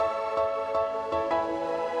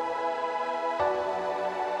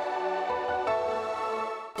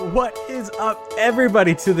What is up,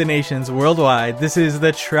 everybody, to the nations worldwide? This is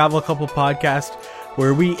the Travel Couple Podcast,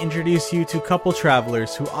 where we introduce you to couple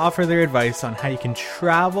travelers who offer their advice on how you can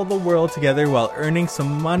travel the world together while earning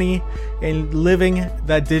some money and living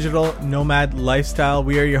that digital nomad lifestyle.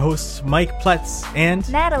 We are your hosts, Mike Pletz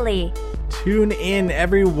and Natalie. Tune in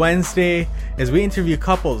every Wednesday as we interview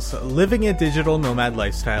couples living a digital nomad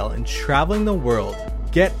lifestyle and traveling the world.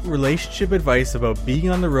 Get relationship advice about being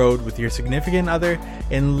on the road with your significant other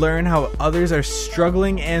and learn how others are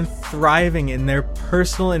struggling and thriving in their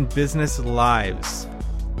personal and business lives,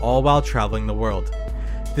 all while traveling the world.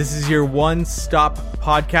 This is your one-stop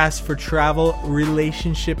podcast for travel,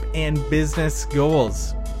 relationship, and business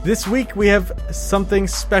goals. This week we have something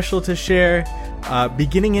special to share.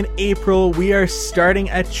 Beginning in April, we are starting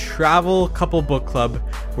a Travel Couple Book Club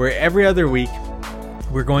where every other week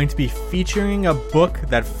we're going to be featuring a book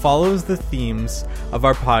that follows the themes of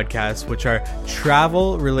our podcast, which are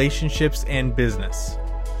travel, relationships, and business.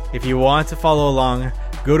 If you want to follow along,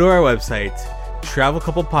 go to our website,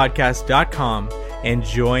 travelcouplepodcast.com, and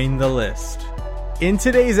join the list. In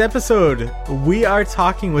today's episode, we are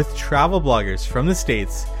talking with travel bloggers from the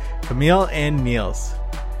States, Camille and Niels.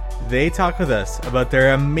 They talk with us about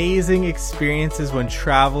their amazing experiences when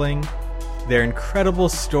traveling, their incredible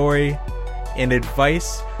story, and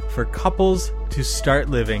advice for couples to start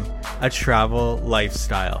living a travel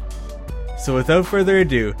lifestyle. So without further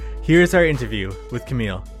ado, here's our interview with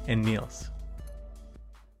Camille and Niels.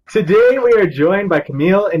 Today we are joined by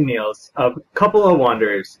Camille and Niels of Couple of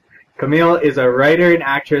Wanderers. Camille is a writer and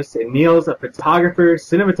actress, and Niels a photographer,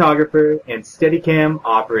 cinematographer, and Steadicam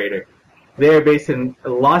operator. They are based in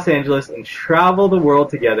Los Angeles and travel the world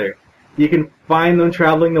together. You can find them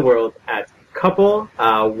traveling the world at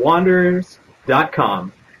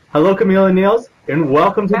couplewanderers.com. Hello, Camille and Niels, and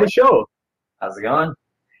welcome to the show. How's it going?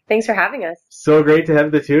 Thanks for having us. So great to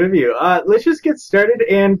have the two of you. Let's just get started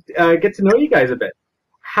and get to know you guys a bit.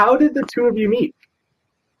 How did the two of you meet?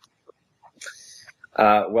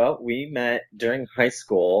 Well, we met during high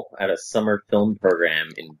school at a summer film program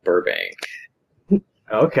in Burbank.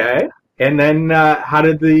 Okay. And then how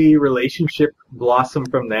did the relationship blossom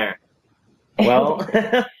from there? Well,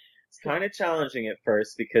 it's kind of challenging at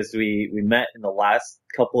first because we met in the last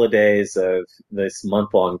couple of days of this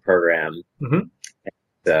month-long program. Mm-hmm.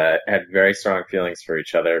 And had very strong feelings for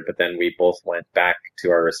each other, but then we both went back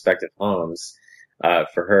to our respective homes.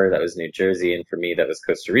 For her, that was New Jersey, and for me, that was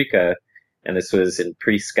Costa Rica. And this was in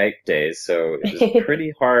pre-Skype days, so it was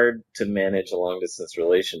pretty hard to manage a long-distance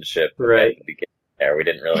relationship. Right. At the beginning there. We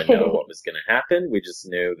didn't really know what was going to happen. We just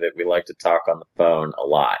knew that we liked to talk on the phone a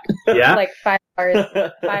lot. Yeah? Like 5 hours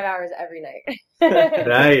every night.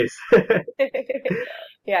 Nice.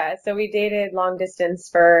 Yeah, so we dated long distance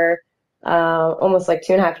for almost like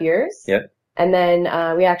 2.5 years. Yep. And then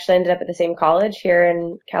we actually ended up at the same college here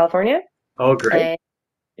in California. Oh, great. And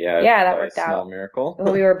Yeah, that worked out. Small miracle.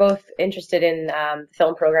 we were both interested in the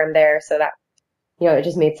film program there, so that, it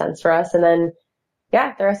just made sense for us. And then,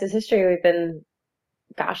 the rest is history. We've been,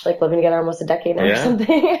 living together almost a decade now or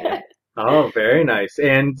something. Yeah. Oh, very nice.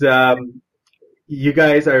 And you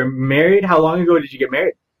guys are married. How long ago did you get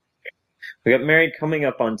married? We got married coming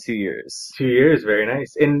up on 2 years. 2 years, very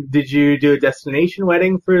nice. And did you do a destination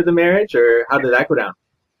wedding for the marriage, or how did that go down?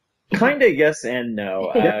 Kind of yes and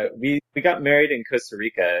no. We got married in Costa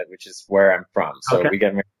Rica, which is where I'm from. So Okay. we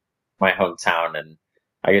got married in my hometown, and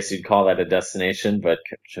I guess you'd call that a destination, but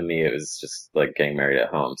to me it was just like getting married at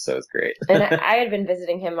home, so it was great. And I had been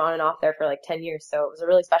visiting him on and off there for like 10 years, so it was a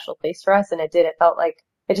really special place for us, and it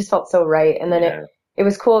just felt so right. And then it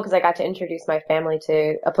was cool because I got to introduce my family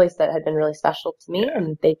to a place that had been really special to me,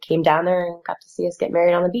 and they came down there and got to see us get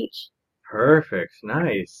married on the beach. Perfect.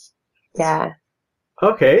 Nice. Yeah.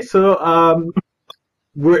 Okay, so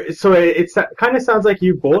it kind of sounds like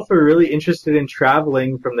you both were really interested in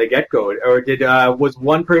traveling from the get-go, or was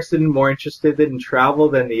one person more interested in travel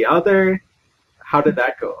than the other? How did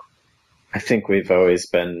that go? I think we've always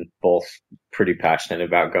been both pretty passionate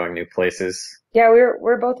about going new places. Yeah,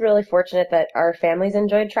 we're both really fortunate that our families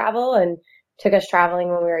enjoyed travel and took us traveling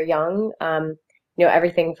when we were young.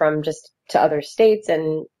 Everything from just to other states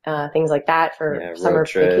and things like that for summer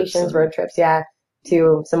vacations, road trips,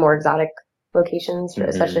 to some more exotic locations,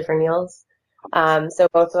 especially for Niels. So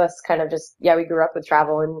both of us kind of just, we grew up with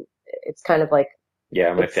travel, and it's kind of like...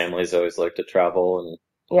 Yeah, my family's always liked to travel. And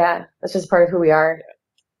yeah, that's just part of who we are.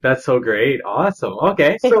 That's so great. Awesome.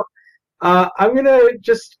 Okay, so I'm going to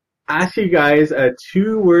just ask you guys a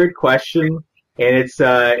 2-word question, and it's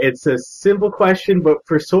a simple question, but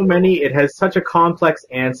for so many, it has such a complex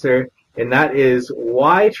answer, and that is,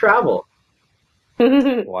 why travel?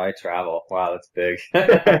 Why travel? Wow, that's big.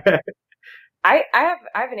 I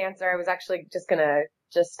have an answer. I was actually just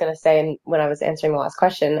gonna say when I was answering the last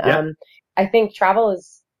question. Yeah. I think travel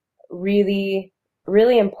is really,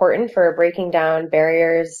 really important for breaking down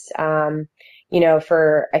barriers. I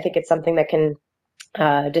think it's something that can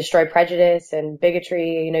destroy prejudice and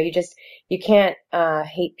bigotry. You can't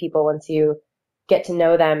hate people once you get to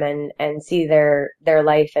know them and see their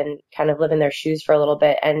life and kind of live in their shoes for a little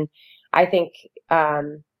bit. And I think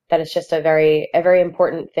that it's just a very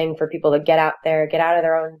important thing for people to get out there, get out of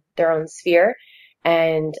their own sphere.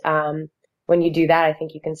 And when you do that, I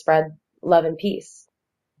think you can spread love and peace.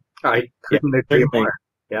 I couldn't agree more.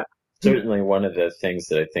 Yeah. Certainly one of the things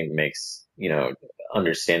that I think makes,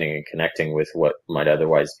 understanding and connecting with what might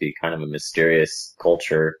otherwise be kind of a mysterious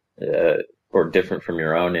culture, or different from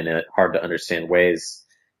your own in a hard to understand ways,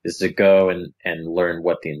 is to go and learn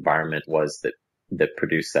what the environment was that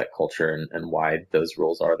produced that culture and why those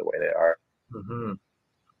rules are the way they are. Mm-hmm.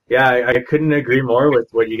 Yeah, I couldn't agree more with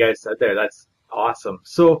what you guys said there. That's awesome.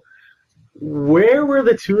 So where were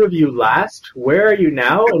the two of you last? Where are you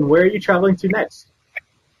now? And where are you traveling to next?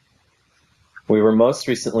 We were most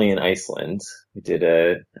recently in Iceland. We did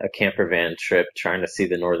a camper van trip trying to see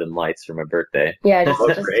the Northern Lights for my birthday. Yeah, just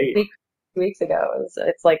 2 weeks ago.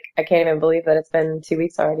 It's like, I can't even believe that it's been 2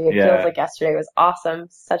 weeks already. It feels like yesterday. It was awesome.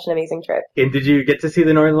 Such an amazing trip. And did you get to see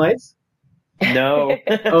the Northern Lights? No.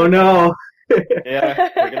 Oh, no. Yeah,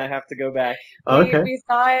 we're going to have to go back. Okay. We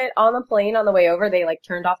saw it on the plane on the way over. They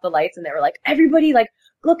turned off the lights and they were like, everybody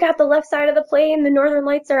look at the left side of the plane. The Northern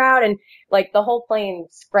Lights are out. And the whole plane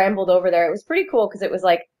scrambled over there. It was pretty cool because it was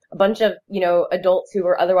a bunch of, adults who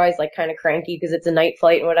were otherwise kind of cranky because it's a night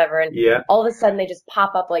flight and whatever. And all of a sudden they just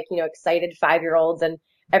pop up excited 5-year-olds and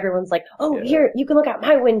everyone's like, oh, here, you can look out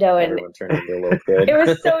my window. And everyone turned into a little kid. It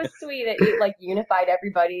was so sweet. It unified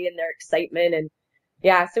everybody in their excitement. And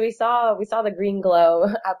yeah, so we saw the green glow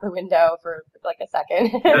out the window for a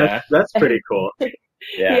second. That's pretty cool.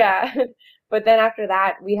 Yeah. But then after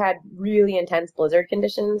that, we had really intense blizzard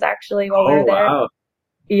conditions actually while we were there. Wow.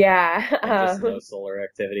 Yeah. Just no solar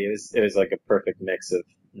activity. It was like a perfect mix of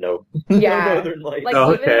no Northern Lights.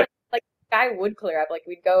 Even sky would clear up.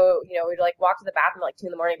 We'd go, we'd walk to the bathroom 2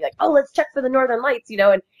 a.m. and be like, oh, let's check for the Northern Lights,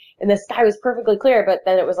 and the sky was perfectly clear, but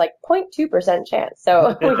then it was 0.2% chance.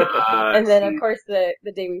 So, and then of course the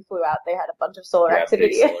day we flew out, they had a bunch of solar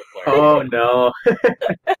activity. Oh no.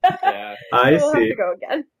 Yeah. I we'll see. have to go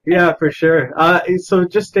again. Yeah, for sure. So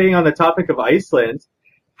just staying on the topic of Iceland,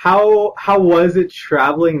 how was it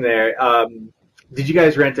traveling there? Did you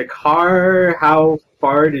guys rent a car? How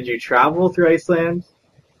far did you travel through Iceland?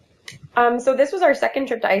 So this was our second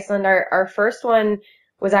trip to Iceland. Our first one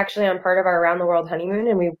was actually on part of our around the world honeymoon,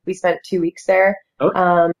 and we spent 2 weeks there.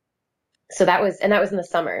 Okay. So that was in the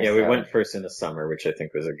summer. Yeah, we went first in the summer, which I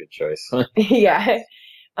think was a good choice. Yeah.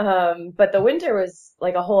 But the winter was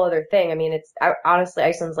a whole other thing. I mean, honestly,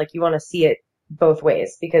 Iceland's you want to see it both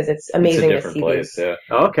ways because it's amazing to see place, these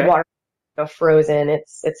okay. water frozen.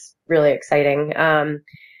 It's really exciting.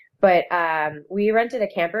 But we rented a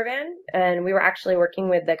camper van, and we were actually working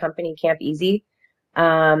with the company Camp Easy.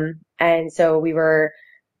 And so we were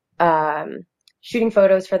shooting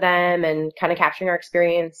photos for them and kind of capturing our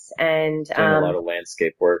experience. And doing a lot of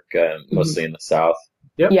landscape work, mostly in the south.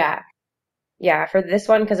 Yep. Yeah. For this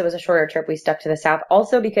one, because it was a shorter trip, we stuck to the south.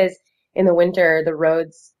 Also because in the winter, the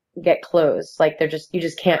roads get closed. You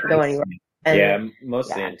just can't go anywhere. And, most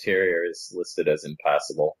of the interior is listed as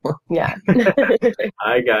impassable. Yeah.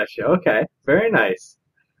 I gotcha. Okay. Very nice.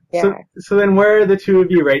 Yeah. So then where are the two of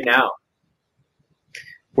you right now?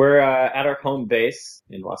 We're at our home base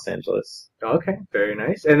in Los Angeles. Okay. Very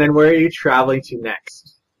nice. And then where are you traveling to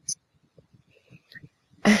next?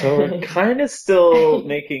 So we're kind of still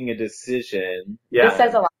making a decision. Yeah. This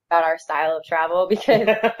says a lot about our style of travel because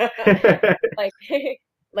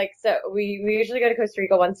so we usually go to Costa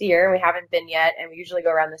Rica once a year, and we haven't been yet, and we usually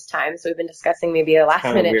go around this time. So we've been discussing maybe a last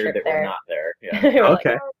minute trip that there. We're not there. Yeah.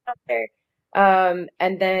 Okay. We're not there.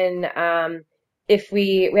 And then if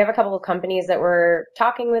we have a couple of companies that we're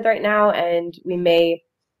talking with right now, and we may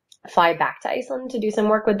fly back to Iceland to do some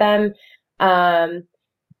work with them. And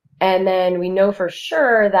then we know for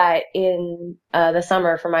sure that in the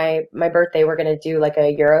summer for my birthday, we're going to do a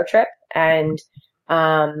Euro trip, and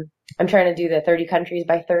I'm trying to do the 30 countries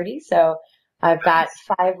by 30. So I've got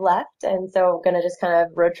 5 left. And so I'm going to just kind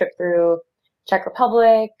of road trip through Czech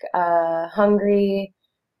Republic, Hungary,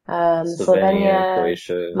 Slovenia,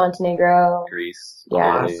 Croatia, Montenegro, Greece.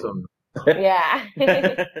 Yeah. Awesome. Yeah.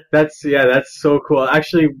 That's so cool.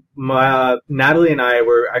 Actually, Natalie and I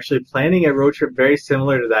were actually planning a road trip very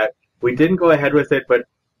similar to that. We didn't go ahead with it, but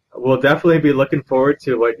we'll definitely be looking forward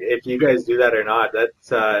to if you guys do that or not.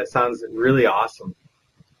 That sounds really awesome.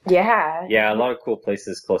 Yeah. Yeah, a lot of cool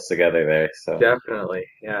places close together there. So definitely,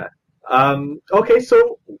 yeah. Okay,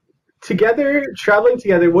 so traveling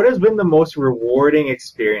together, what has been the most rewarding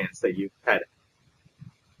experience that you've had?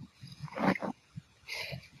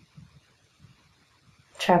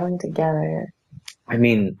 Traveling together. I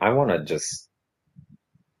mean, I want to just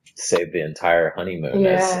say the entire honeymoon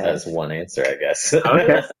as one answer, I guess.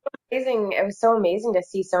 Okay. Amazing. It was so amazing to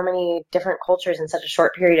see so many different cultures in such a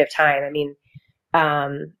short period of time. I mean,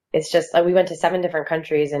 it's just like we went to 7 different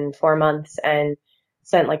countries in 4 months and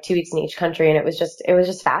spent like 2 weeks in each country, and it was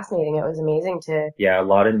just fascinating. It was amazing to a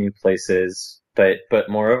lot of new places, but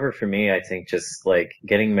moreover for me, I think just like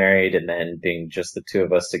getting married and then being just the two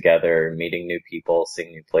of us together, meeting new people,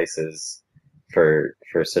 seeing new places for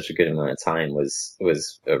such a good amount of time was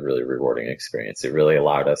a really rewarding experience. It really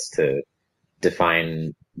allowed us to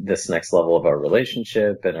define this next level of our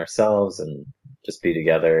relationship and ourselves and just be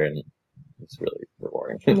together, and it's really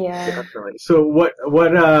rewarding. Yeah. Definitely. So what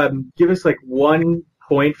give us like one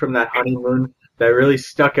point from that honeymoon that really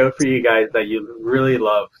stuck out for you guys that you really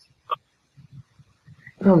loved?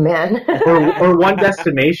 Oh man. or one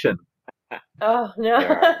destination. Oh no.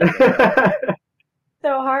 So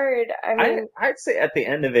hard. I mean, I'd say at the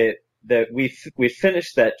end of it that we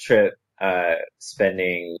finished that trip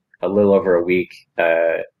spending a little over a week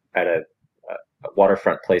at a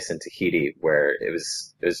waterfront place in Tahiti where it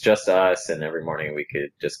was just us, and every morning we could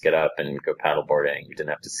just get up and go paddleboarding. We didn't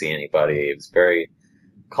have to see anybody. It was very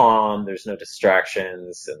calm. There's no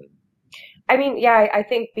distractions. And I mean, yeah, I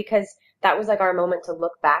think because that was like our moment to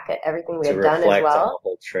look back at everything we had done as well. On the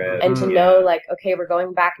whole trip. And to know like, okay, we're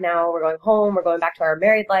going back now, we're going home, we're going back to our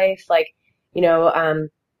married life. Like, you know,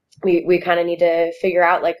 we kind of need to figure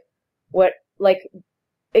out like what, like,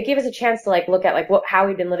 it gave us a chance to like look at like how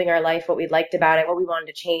we'd been living our life, what we liked about it, what we wanted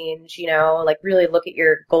to change, you know, like really look at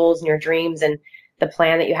your goals and your dreams and the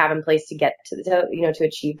plan that you have in place to get to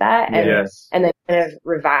achieve that. And, and then kind of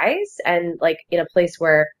revise and like in a place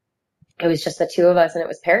where it was just the two of us and it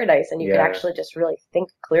was paradise and you could actually just really think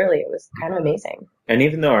clearly. It was kind of amazing. And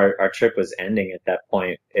even though our trip was ending at that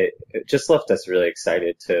point, it just left us really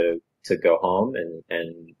excited to go home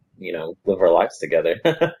and you know, live our lives together.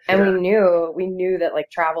 And we knew that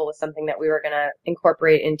like travel was something that we were going to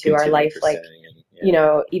incorporate into our life, like, you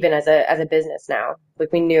know, even as a business now.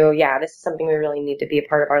 Like we knew, this is something we really need to be a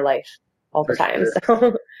part of our life all the time.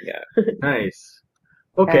 Sure. So. Nice.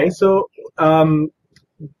 Okay. So,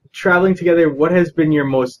 traveling together, what has been your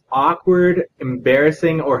most awkward,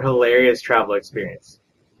 embarrassing, or hilarious travel experience?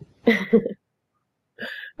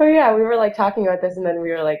 Oh yeah, we were like talking about this and then we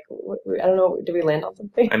were like, I don't know, did we land on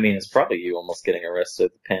something? I mean, it's probably you almost getting arrested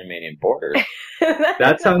at the Panamanian border.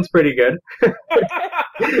 That sounds pretty good.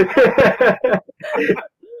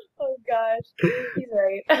 Oh gosh, he's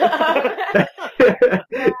right.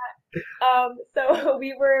 So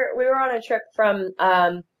we were on a trip from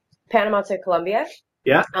Panama to Colombia.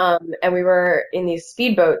 Yeah. And we were in these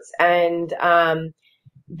speedboats and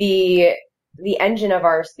the engine of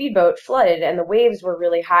our speedboat flooded and the waves were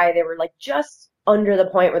really high. They were like just under the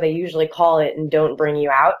point where they usually call it and don't bring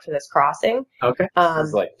you out for this crossing. Okay.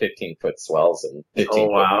 It's like 15-foot swells and 15 Oh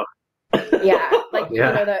wow. Yeah, like you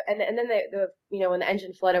know and then the you know when the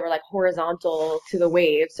engine flooded, we're like horizontal to the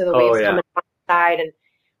waves, so the waves coming on the side, and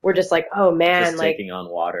we're just like, oh man, just like taking on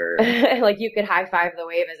water. Like you could high five the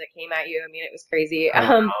wave as it came at you. I mean, it was crazy.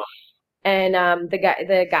 Oh, wow. And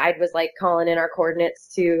the guide was like calling in our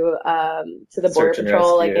coordinates to the border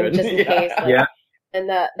patrol, like just in case. Like, and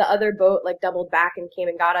the other boat like doubled back and came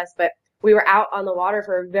and got us, but we were out on the water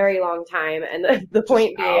for a very long time, and the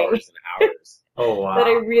point being hours and hours. Oh wow. that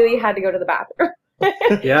I really had to go to the bathroom.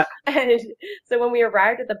 Yeah. And so when we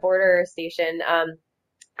arrived at the border station,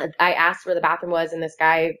 I asked where the bathroom was, and this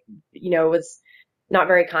guy, you know, was not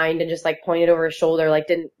very kind and just like pointed over his shoulder, like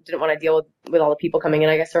didn't want to deal with all the people coming in,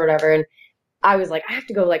 I guess, or whatever. And I was like, I have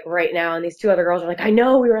to go like right now. And these two other girls were like, I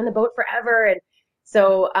know, we were in the boat forever. And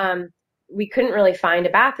so we couldn't really find a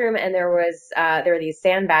bathroom, and there were these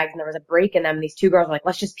sandbags and there was a break in them. These two girls were like,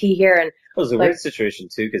 let's just pee here. And it was a weird situation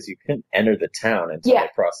too, because you couldn't enter the town until they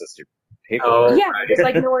processed your paperwork. Oh, yeah, there's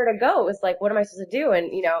like nowhere to go. It was like, what am I supposed to do?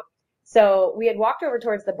 And you know, so we had walked over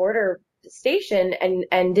towards the border station and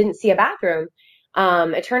didn't see a bathroom.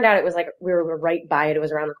 It turned out it was like we were right by it. It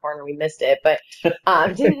was around the corner. We missed it, but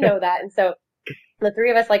didn't know that. And so the three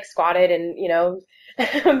of us like squatted and, you know,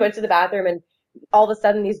 went to the bathroom, and all of a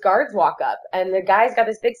sudden these guards walk up, and the guy's got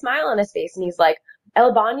this big smile on his face, and he's like,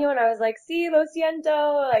 El baño. And I was like, sí, lo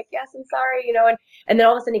siento, like, yes, I'm sorry, you know, and then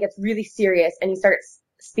all of a sudden he gets really serious and he starts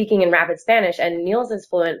speaking in rapid Spanish, and Niels is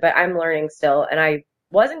fluent, but I'm learning still. And I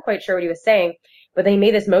wasn't quite sure what he was saying, but then he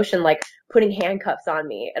made this motion like putting handcuffs on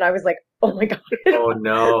me. And I was like, oh my God. Oh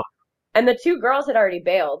no. And the 2 girls had already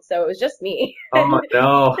bailed, so it was just me. Oh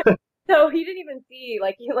no. So he didn't even see,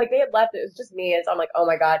 like they had left. It was just me. And so I'm like, oh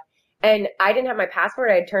my God. And I didn't have my passport.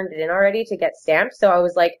 I had turned it in already to get stamped. So I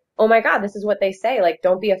was like, oh my God, this is what they say. Like,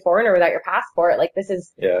 don't be a foreigner without your passport. Like, this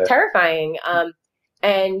is terrifying.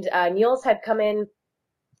 And Niels had come in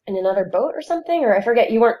another boat or something, or I forget.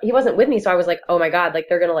 He wasn't with me. So I was like, oh my God, like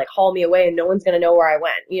they're going to like haul me away and no one's going to know where I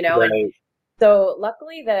went, you know? Right. And so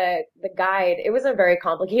luckily the guide, it was a very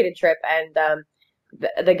complicated trip. And,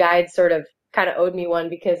 the guide sort of kind of owed me one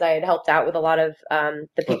because I had helped out with a lot of the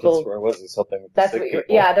people. That's where I was helping with That's sick people.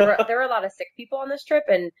 Yeah, there were a lot of sick people on this trip,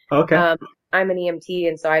 and I'm an EMT,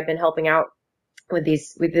 and so I've been helping out with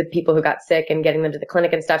the people who got sick and getting them to the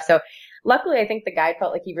clinic and stuff. So luckily, I think the guide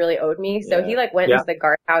felt like he really owed me, so he like went into the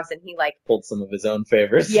guardhouse and he like pulled some of his own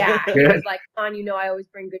favors. Yeah, he was like, "Come on, I always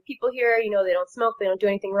bring good people here. They don't smoke, they don't do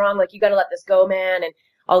anything wrong. Like, you got to let this go, man," and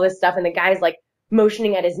all this stuff. And the guy's like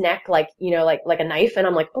motioning at his neck, like, like a knife. And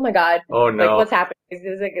I'm like, oh my God. Oh no. Like, what's happening?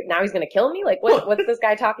 Is it, now he's going to kill me? Like, what's this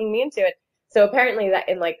guy talking me into it? So apparently that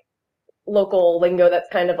in like local lingo, that's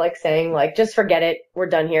kind of like saying like, just forget it. We're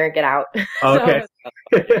done here. Get out. Okay.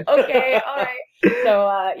 So, okay. All right.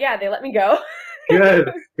 So, they let me go.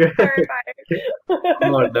 Good. Terrified.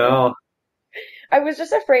 Oh no. I was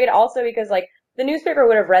just afraid also because like the newspaper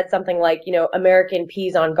would have read something like, American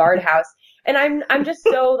peas on guardhouse. And I'm just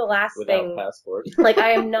so the last without thing. Passport. Like, I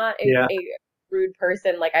am not a rude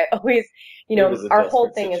person. Like, I always, our whole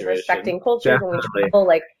thing is respecting cultures when we travel.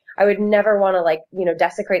 Like, I would never want to like,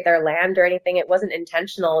 desecrate their land or anything. It wasn't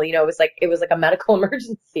intentional. It was like a medical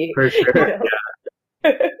emergency. For sure.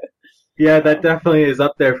 Yeah, that definitely is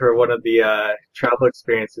up there for one of the travel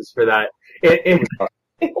experiences for that.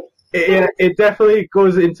 It definitely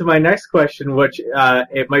goes into my next question, which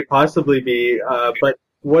it might possibly be, but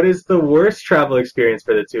what is the worst travel experience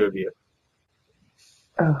for the 2 of you?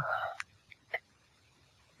 Oh.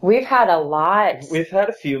 We've had a lot. We've had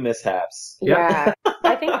a few mishaps. Yeah.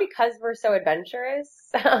 I think because we're so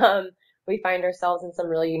adventurous, we find ourselves in some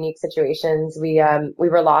really unique situations. We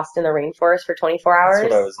were lost in the rainforest for 24 hours.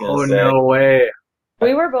 That's what I was going to say. Oh, no way.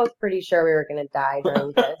 We were both pretty sure we were going to die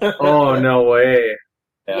during this. Oh, no way.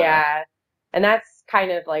 Yeah. And that's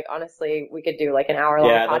kind of like, honestly, we could do like an hour-long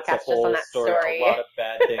podcast just on that story. A lot of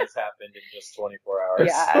bad things happened in just 24 hours.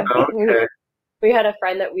 Yeah. Okay. We had a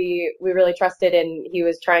friend that we really trusted, and he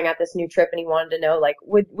was trying out this new trip, and he wanted to know, like,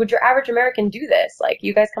 would your average American do this? Like,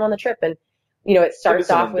 you guys come on the trip, and, it starts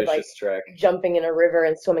off with, like, trek. Jumping in a river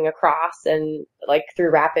and swimming across and, like, through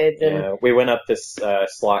rapids. And we went up this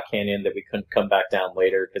slot canyon that we couldn't come back down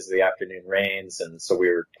later because of the afternoon rains, and so we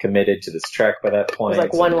were committed to this trek by that point. It was,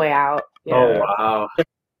 like, one way out. Yeah. Oh, wow.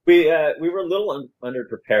 We were a little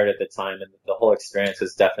underprepared at the time, and the whole experience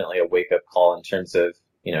was definitely a wake-up call in terms of,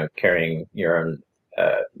 carrying your own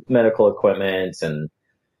medical equipment. And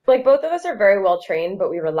like, both of us are very well trained,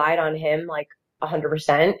 but we relied on him like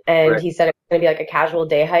 100%. And he said it was going to be like a casual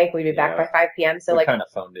day hike. We'd be back by 5 p.m. So we kind of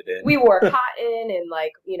phoned it in. We wore cotton and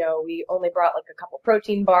like, we only brought like a couple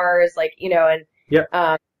protein bars, like, and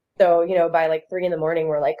so, by like 3 a.m,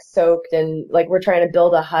 we're like soaked and like we're trying to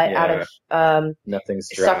build a hut out of nothing's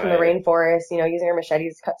dry. Stuff from the rainforest, using our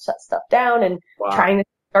machetes to cut stuff down and trying to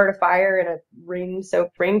start a fire in a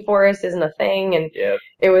rain-soaked rainforest isn't a thing, and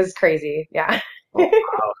it was crazy. Yeah. Oh,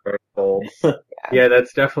 wow, very cold. Yeah,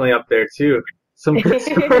 that's definitely up there too. Some good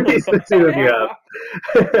stories the 2 of you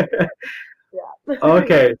have. Yeah.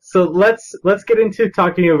 Okay, so let's get into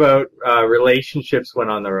talking about relationships when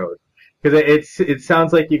on the road, because it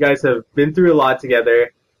sounds like you guys have been through a lot together.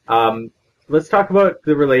 Let's talk about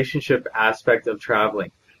the relationship aspect of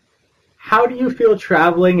traveling. How do you feel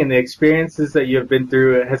traveling and the experiences that you've been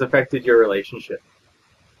through has affected your relationship?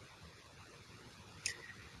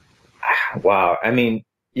 Wow. I mean,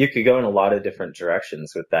 you could go in a lot of different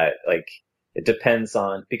directions with that. Like, it depends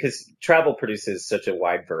on, because travel produces such a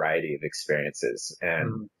wide variety of experiences.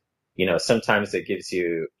 And, sometimes it gives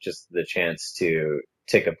you just the chance to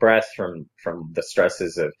take a breath from the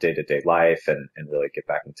stresses of day-to-day life and really get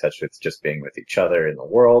back in touch with just being with each other in the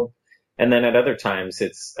world. And then at other times,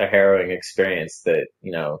 it's a harrowing experience that,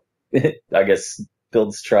 I guess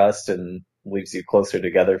builds trust and leaves you closer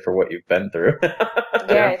together for what you've been through.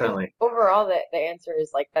 Yeah, definitely. Overall, the answer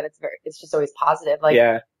is like that. It's just always positive. Like,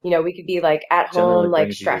 we could be like at home,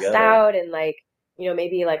 like stressed out and like,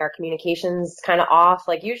 maybe like our communication's kind of off.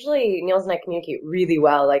 Like usually Niels and I communicate really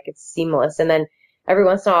well. Like it's seamless. And then every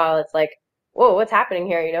once in a while, it's like, whoa, what's happening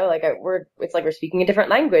here? Like it's like we're speaking a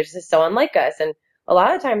different language. This is so unlike us. And a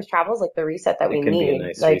lot of times travel is like the reset that we It can need. be a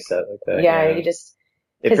nice reset like that. Yeah, you just...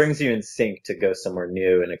 It brings you in sync to go somewhere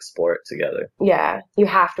new and explore it together. Yeah, you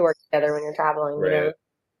have to work together when you're traveling, Right. you know?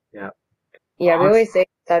 Yeah. Yeah, we always say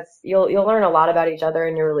you'll learn a lot about each other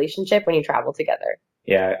in your relationship when you travel together.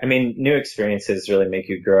 Yeah, I mean, new experiences really make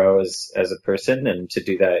you grow as a person, and to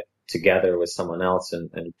do that together with someone else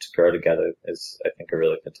and to grow together is, I think, a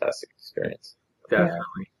really fantastic experience.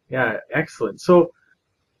 Definitely. Yeah, excellent. So,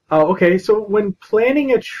 okay, so when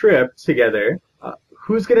planning a trip together,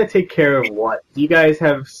 who's going to take care of what? Do you guys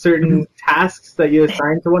have certain tasks that you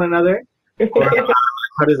assign to one another? Or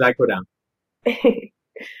how does that go down?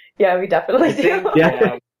 Yeah, we definitely do.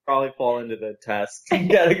 Yeah, probably fall into the task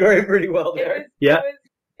category pretty well there.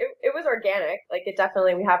 It was organic. Like, it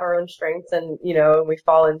definitely, we have our own strengths, and, you know, we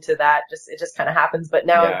fall into that. It just kind of happens. But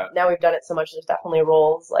now we've done it so much, there's definitely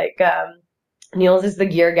roles. Like, Niels is the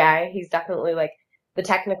gear guy. He's definitely like the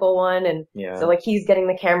technical one, and so like he's getting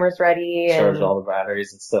the cameras ready, charge all the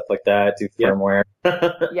batteries and stuff like that, do firmware.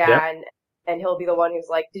 And he'll be the one who's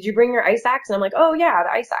like, "Did you bring your ice axe?" And I'm like, "Oh yeah,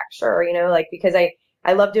 the ice axe, sure." You know, like, because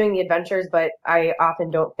I love doing the adventures, but I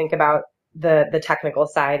often don't think about the technical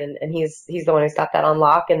side, and he's the one who's got that on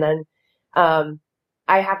lock. And then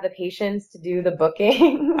I have the patience to do the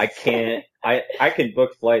booking. I can't. I can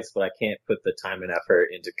book flights, but I can't put the time and effort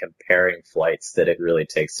into comparing flights that it really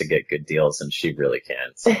takes to get good deals, and she really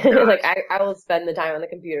can. So. Like, I will spend the time on the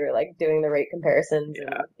computer, like, doing the rate comparisons.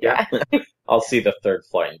 Yeah. I'll see the third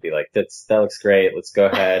flight and be like, that looks great. Let's go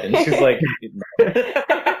ahead. And she's like,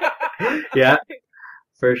 yeah,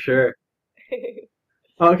 for sure.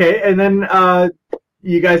 Okay, and then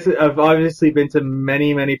you guys have obviously been to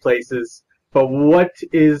many, many places, but what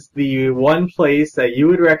is the one place that you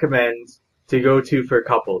would recommend to go to for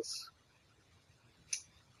couples?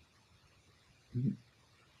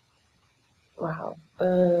 Wow.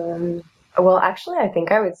 Well, actually, I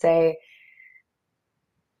think I would say,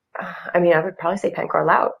 I would probably say Pankor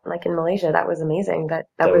Laut, like in Malaysia. That was amazing. That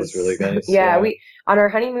was really nice. Yeah, we, on our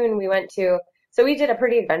honeymoon, we went to, so we did a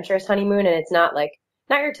pretty adventurous honeymoon, and it's not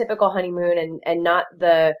your typical honeymoon, and not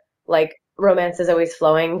the, like, romance is always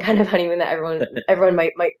flowing kind of honeymoon that everyone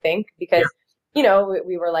might think, because, you know,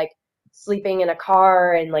 we were like sleeping in a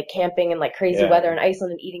car and like camping in like crazy weather in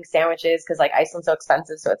Iceland and eating sandwiches, because like Iceland's so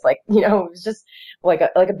expensive. So it's like, you know, it was just like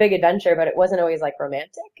a big adventure, but it wasn't always like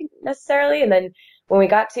romantic necessarily. And then when we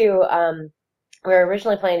got to, we were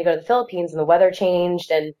originally planning to go to the Philippines, and the weather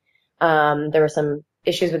changed, and there were some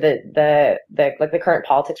issues with the current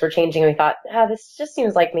politics were changing, and we thought, this just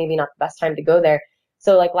seems like maybe not the best time to go there.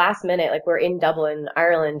 So like last minute, like we're in Dublin,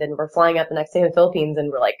 Ireland, and we're flying out the next day to the Philippines,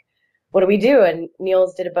 and we're like, what do we do? And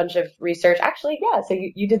Niels did a bunch of research. Actually, so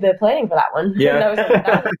you did the planning for that one. Yeah. that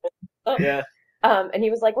was cool. Yeah. And he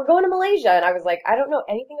was like, we're going to Malaysia. And I was like, I don't know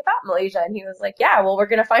anything about Malaysia. And he was like, yeah, well, we're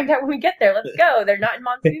going to find out when we get there. Let's go. They're not in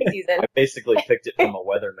monsoon season. I basically picked it from a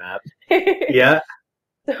weather map. Yeah.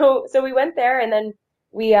 So we went there, and then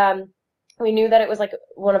we knew that it was like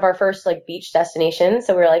one of our first like beach destinations.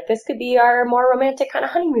 So we were like, this could be our more romantic kind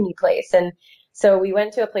of honeymoony place. And so we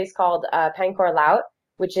went to a place called Pankor Laut,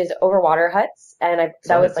 which is over water huts. And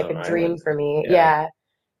that was like a dream for me. Yeah.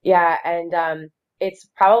 And it's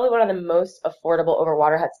probably one of the most affordable over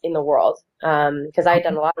water huts in the world. Because I had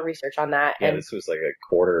done a lot of research on that. Yeah, and this was like a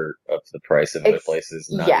quarter of the price of other places.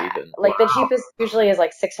 Not even. Like the cheapest usually is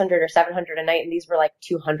like $600 or $700 a night, and these were like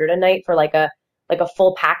 $200 a night for like a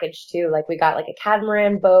full package too. Like we got like a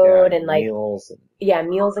catamaran boat and like meals.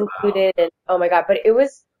 Meals included, and oh my god! But it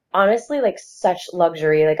was honestly like such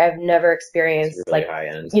luxury. Like I've never experienced really like high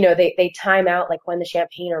end. You know, they time out like when the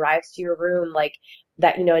champagne arrives to your room, like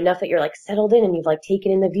that, you know, enough that you're like settled in and you've like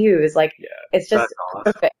taken in the views. Like it's just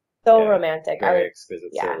awesome. perfect. So romantic. Very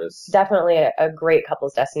exquisite service. Definitely a great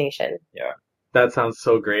couples destination. Yeah. That sounds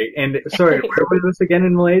so great. And sorry, where was this again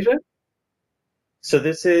in Malaysia? So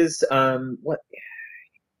this is what?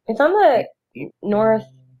 It's on the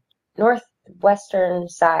northwestern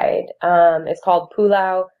side. It's called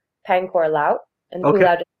Pulau Pankor Laut, and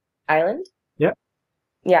Pulau Island. Yep.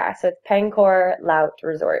 Yeah, so it's Pankor Laut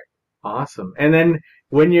Resort. Awesome. And then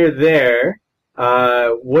when you're there,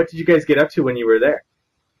 what did you guys get up to when you were there?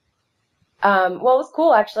 Well, it was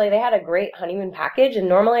cool actually. They had a great honeymoon package, and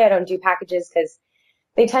normally I don't do packages because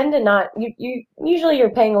they tend to not. You usually you're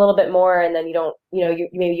paying a little bit more, and then you don't. You know,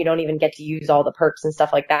 maybe you don't even get to use all the perks and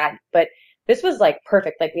stuff like that. But this was like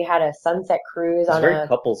perfect. Like we had a sunset cruise on very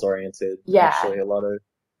couples oriented. Yeah. Actually, a lot of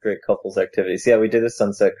great couples activities. Yeah, we did a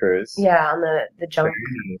sunset cruise. Yeah, on the junk.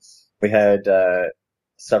 We had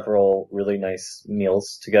several really nice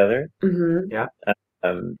meals together. Mm-hmm. Yeah.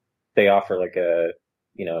 They offer like a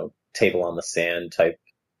table on the sand type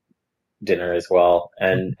dinner as well.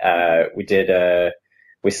 And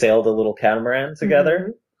we sailed a little catamaran together.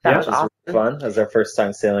 Mm-hmm. That was awesome. Really fun. That was our first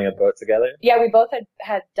time sailing a boat together. Yeah, we both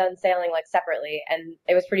had done sailing like separately, and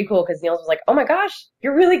it was pretty cool because Niels was like, "Oh my gosh,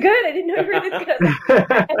 you're really good! I didn't know you were this good."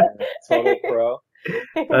 Total pro.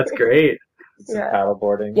 That's great. Some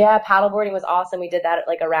paddleboarding. Yeah, paddleboarding was awesome. We did that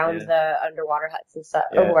like around the underwater huts and stuff.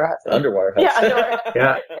 Yeah. Underwater huts. Yeah, underwater huts.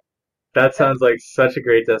 Yeah, that sounds like such a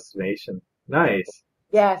great destination. Nice.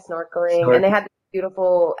 Yeah, snorkeling. And they had this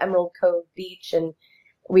beautiful Emerald Cove beach, and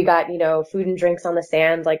we got, food and drinks on the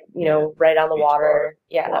sand, like, right on the beach water. Bar.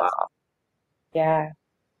 Yeah, wow. That's awesome. Yeah.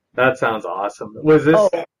 That sounds awesome. Was this...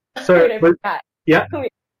 Sorry. Yeah.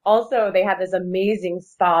 Also, they had this amazing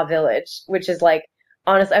spa village, which is like,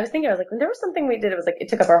 honestly, I was thinking, when there was something we did, it was like, it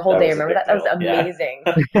took up our whole day. Remember that? That was amazing.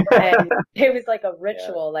 Yeah. And it was like a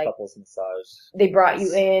ritual, like couples massage. They brought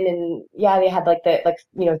you in, and they had like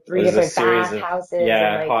 3 different bath houses.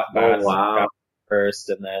 Yeah, and, hot baths. Wow. First,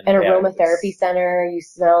 and then an aromatherapy center. You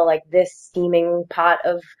smell like this steaming pot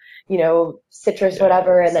of, citrus,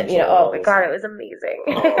 whatever, and then oh my god, it was amazing.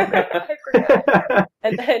 I forgot.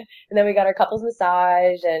 and then we got our couples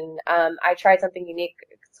massage, and I tried something unique.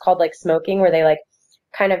 It's called like smoking, where they like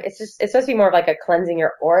kind of it's supposed to be more of like a cleansing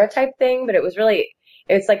your aura type thing, but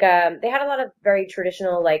it's like they had a lot of very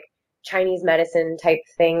traditional like Chinese medicine type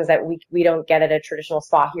things that we don't get at a traditional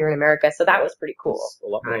spa here in America. So that was pretty cool.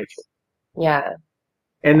 Nice. Yeah.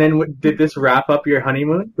 And then did this wrap up your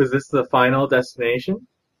honeymoon? Was this the final destination?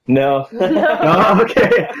 No. Oh,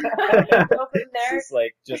 okay. This is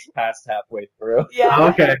like just past halfway through. Yeah. Oh,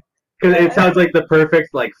 okay. Because it sounds like the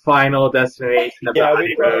perfect like final destination of the honeymoon.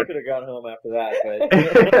 We probably could have gone home after that,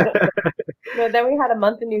 but no. Then we had a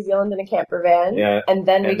month in New Zealand in a camper van. Yeah. And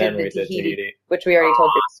then we did Tahiti, which we already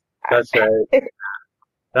told you. That's right.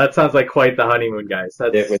 That sounds like quite the honeymoon, guys.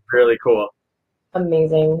 That's really cool.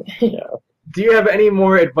 Amazing. Yeah. Do you have any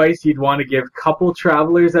more advice you'd want to give couple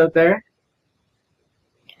travelers out there?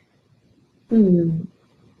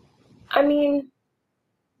 I mean,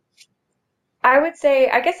 I would say,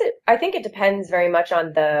 I think it depends very much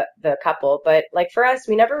on the couple, but like for us,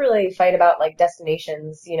 we never really fight about like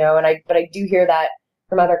destinations, but I do hear that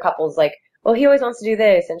from other couples, like, well, he always wants to do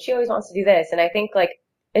this and she always wants to do this. And I think like,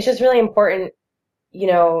 it's just really important,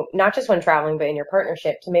 not just when traveling, but in your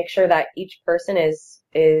partnership to make sure that each person is,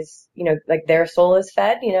 like their soul is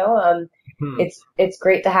fed, It's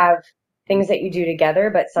great to have things that you do together,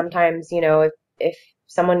 but sometimes, if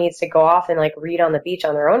someone needs to go off and like read on the beach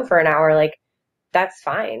on their own for an hour, like that's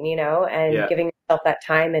fine, and giving yourself that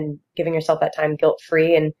time and giving yourself that time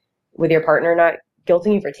guilt-free and with your partner not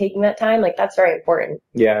guilting you for taking that time, like that's very important.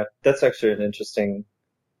 Yeah, that's actually an interesting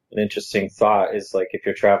thought is like if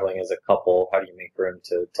you're traveling as a couple, how do you make room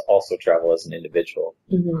to also travel as an individual?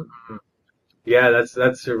 Mm-hmm. Yeah,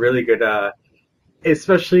 that's a really good,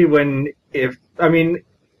 especially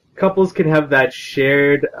couples can have that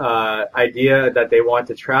shared idea that they want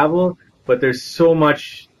to travel, but there's so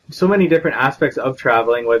many different aspects of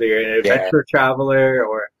traveling, whether you're an adventure traveler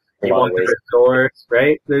or you want to resort,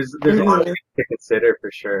 right? There's a lot of things to consider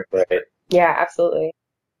for sure. Right. Yeah, absolutely.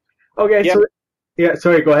 Okay, so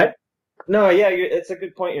sorry, go ahead. No, it's a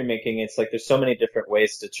good point you're making. It's like there's so many different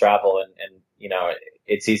ways to travel, and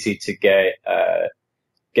it's easy to get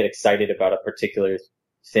excited about a particular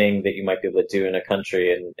thing that you might be able to do in a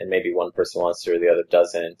country, and maybe one person wants to or the other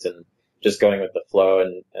doesn't, and just going with the flow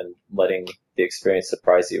and letting the experience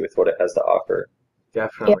surprise you with what it has to offer.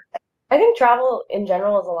 Definitely. Yeah. I think travel in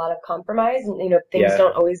general is a lot of compromise, and things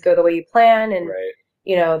don't always go the way you plan, and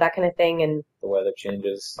that kind of thing, and the weather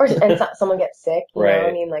changes, and someone gets sick, you right. know,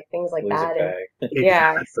 I mean, like things like Lose that,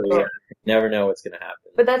 and so you never know what's going to happen.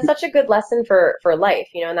 But that's such a good lesson for life,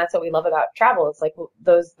 and that's what we love about travel. It's like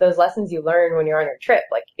those lessons you learn when you're on your trip.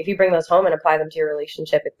 Like if you bring those home and apply them to your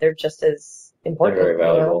relationship, they're just as important. They're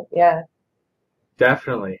very valuable. Yeah.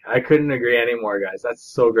 Definitely. I couldn't agree anymore, guys. That's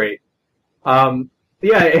so great.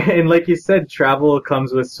 Yeah, and like you said, travel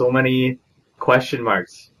comes with so many question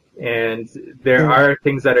marks, and there are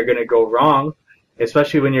things that are going to go wrong,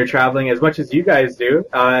 especially when you're traveling as much as you guys do,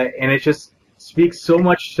 and it just speaks so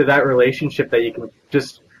much to that relationship that you can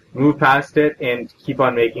just move past it and keep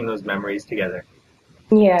on making those memories together.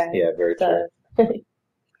 Yeah. Yeah, very true.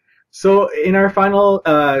 So in our final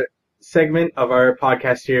segment of our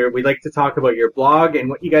podcast here, we'd like to talk about your blog and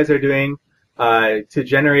what you guys are doing to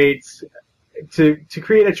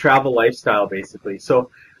create a travel lifestyle, basically.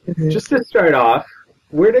 So just to start off,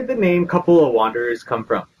 where did the name Couple of Wanderers come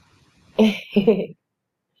from?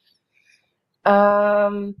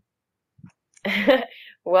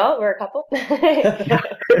 Well, we're a couple.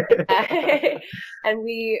 And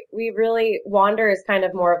we really, Wander is kind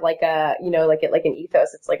of more of like a, like an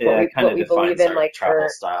ethos. It's like what we believe in, like travel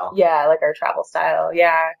style. Yeah, like our travel style.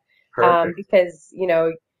 Yeah. Because,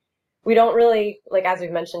 we don't really, like, as we've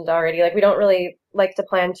mentioned already, like, we don't really like to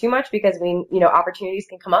plan too much because we, opportunities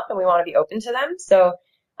can come up and we want to be open to them. So,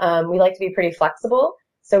 we like to be pretty flexible.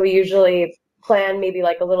 So we usually plan maybe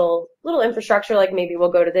like a little infrastructure, like maybe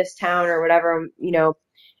we'll go to this town or whatever,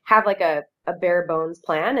 have like a bare bones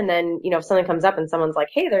plan. And then, if something comes up and someone's like,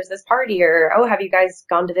 hey, there's this party, or, oh, have you guys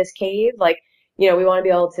gone to this cave? Like, we want to be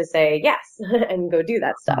able to say yes and go do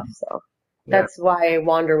that stuff. So that's why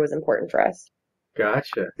Wander was important for us.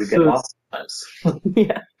 Gotcha.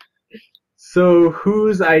 Yeah. So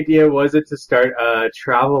whose idea was it to start a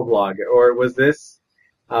travel vlog, or was this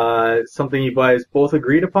something you guys both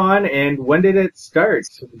agreed upon? And when did it start?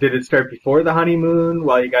 Did it start before the honeymoon,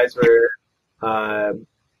 while you guys were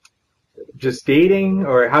just dating,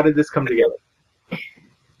 or how did this come together?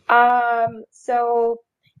 So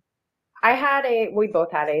we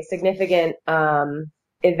both had a significant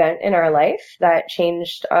event in our life that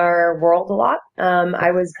changed our world a lot.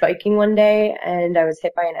 I was biking one day and I was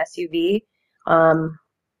hit by an SUV on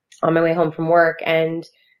my way home from work, and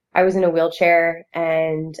I was in a wheelchair,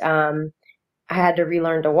 and I had to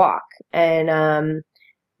relearn to walk. And as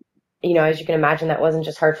you can imagine, that wasn't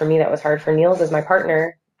just hard for me, that was hard for Niels as my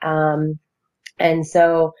partner. And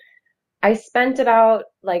so I spent about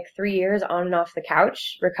like 3 years on and off the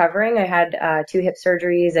couch recovering. I had 2 hip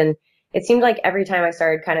surgeries, and it seemed like every time I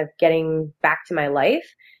started kind of getting back to my life,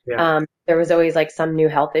 there was always like some new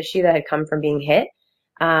health issue that had come from being hit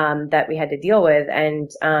that we had to deal with. And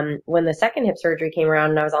when the second hip surgery came around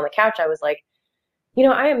and I was on the couch, I was like,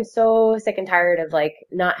 I am so sick and tired of like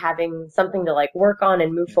not having something to like work on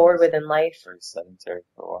and move forward with in life. Very sedentary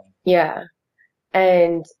for a while. Yeah.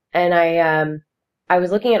 And I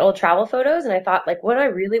was looking at old travel photos, and I thought, like, what I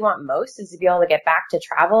really want most is to be able to get back to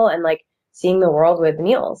travel and like seeing the world with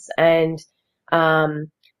Niels. And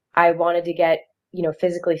I wanted to get,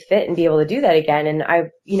 physically fit and be able to do that again. And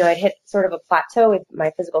I'd hit sort of a plateau with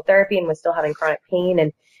my physical therapy and was still having chronic pain.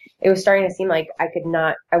 And it was starting to seem like I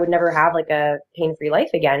would never have like a pain-free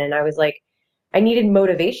life again. And I was like, I needed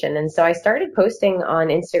motivation. And so I started posting on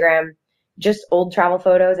Instagram just old travel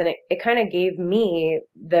photos, and it kind of gave me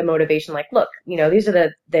the motivation, like, look, these are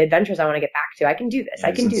the adventures I want to get back to. I can do this.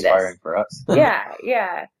 I can do this. Inspiring for us.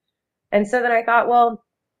 Yeah. And so then I thought, well,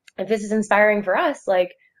 if this is inspiring for us,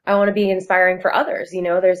 like, I want to be inspiring for others.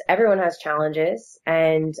 Everyone has challenges,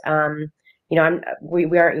 and we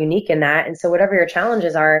aren't unique in that. And so whatever your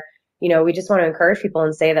challenges are, we just want to encourage people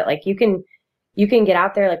and say that, like, you can get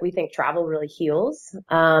out there. Like, we think travel really heals.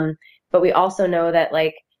 But we also know that,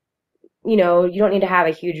 like, you don't need to have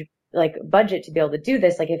a huge like budget to be able to do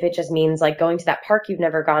this. Like, if it just means like going to that park you've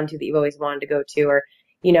never gone to that you've always wanted to go to, or,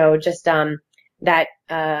 just that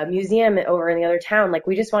museum over in the other town. Like,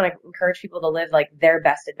 we just want to encourage people to live like their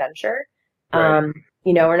best adventure. Right.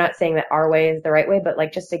 We're not saying that our way is the right way, but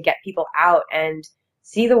like just to get people out and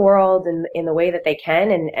see the world in the way that they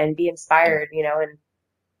can, and be inspired,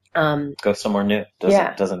 and go somewhere new.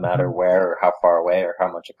 Doesn't matter where or how far away or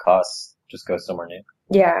how much it costs. Just go somewhere new.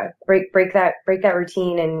 Yeah, break that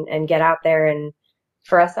routine and get out there. And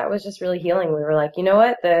for us, that was just really healing. We were like, you know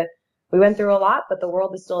what, we went through a lot, but the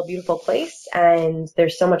world is still a beautiful place, and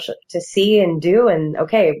there's so much to see and do. And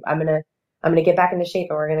okay, I'm gonna get back into shape,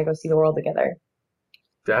 and we're gonna go see the world together.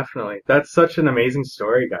 Definitely, that's such an amazing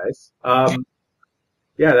story, guys.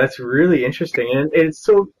 Yeah, that's really interesting, and it's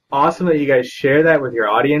so awesome that you guys share that with your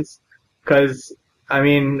audience. Because I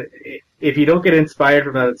mean, if you don't get inspired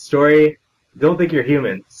from that story, don't think you're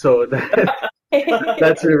human. So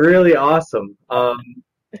that's really awesome.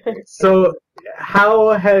 So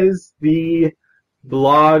how has the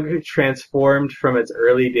blog transformed from its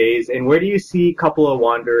early days, and where do you see Couple of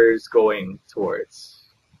Wanderers going towards?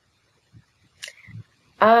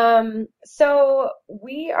 So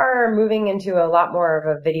we are moving into a lot more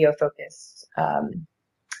of a video focused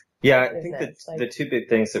I think that the two big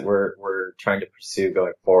things that we're trying to pursue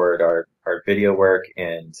going forward are video work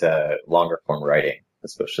and longer form writing,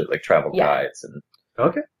 especially like travel guides and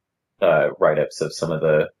write-ups of some of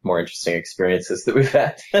the more interesting experiences that we've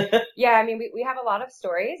had. Yeah, I mean, we have a lot of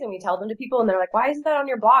stories, and we tell them to people, and they're like, why isn't that on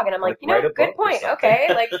your blog? And I'm like, good point. Okay.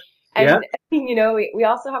 Like, and we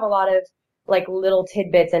also have a lot of like little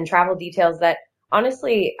tidbits and travel details that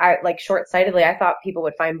honestly, I like short-sightedly, I thought people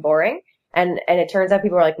would find boring. And it turns out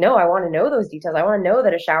people are like, no, I want to know those details. I want to know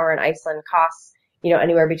that a shower in Iceland costs,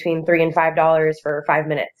 anywhere between $3 and $5 for 5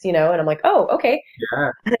 minutes, and I'm like, oh, okay.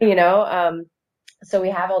 Yeah. So we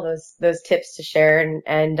have all those tips to share,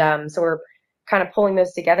 and so we're kind of pulling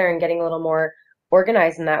those together and getting a little more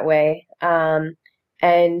organized in that way.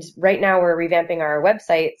 And right now we're revamping our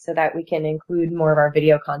website so that we can include more of our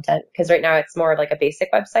video content, because right now it's more of like a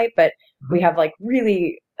basic website, but we have like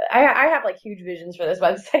really, I have like huge visions for this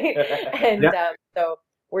website. And so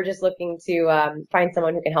we're just looking to find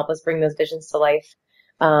someone who can help us bring those visions to life.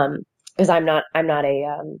 Because I'm not a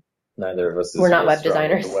neither of us. We're not web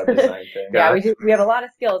designers. Web design thing. Yeah, we have a lot of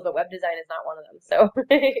skills, but web design is not one of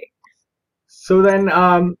them. So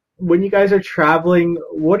then, when you guys are traveling,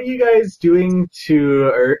 what are you guys doing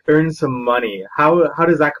to earn some money? How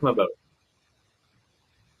does that come about?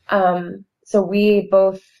 So we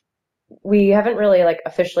haven't really like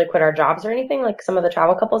officially quit our jobs or anything like some of the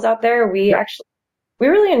travel couples out there. We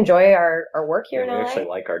really enjoy our work here in LA. We actually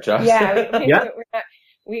like our jobs. Yeah,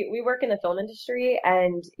 we work in the film industry,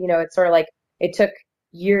 and it's sort of like it took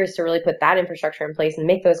years to really put that infrastructure in place and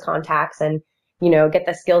make those contacts and get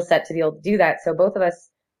the skill set to be able to do that. So both of us,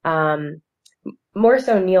 more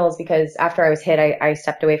so Neil's, because after I was hit, I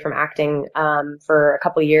stepped away from acting for a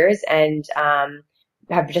couple of years, and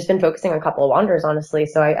have just been focusing on a couple of Wanderers, honestly.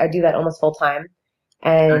 So I do that almost full time.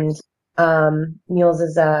 And Neil's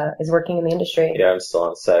is working in the industry. Yeah, I'm still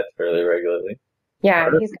on set fairly regularly. Yeah,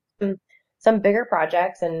 he's got some bigger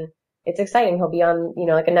projects, and it's exciting. He'll be on,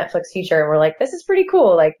 like a Netflix feature, and we're like, this is pretty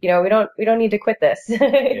cool. Like, we don't need to quit this.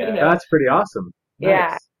 Yeah, that's pretty awesome.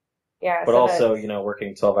 Nice. Yeah. But so also,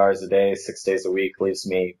 working 12 hours a day, 6 days a week leaves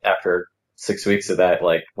me, after 6 weeks of that,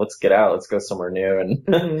 like, let's get out, let's go somewhere new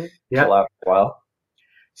and chill out for a while.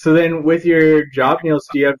 So then with your job, Niels,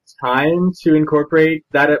 do you have time to incorporate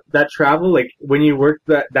that travel? Like when you work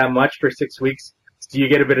that much for 6 weeks, do you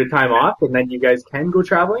get a bit of time off and then you guys can go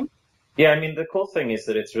traveling? Yeah, I mean, the cool thing is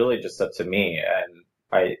that it's really just up to me, and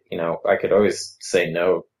I could always say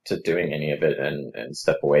no to doing any of it and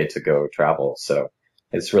step away to go travel. So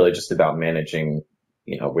it's really just about managing,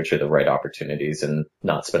 which are the right opportunities and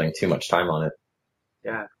not spending too much time on it.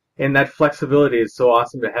 Yeah. And that flexibility is so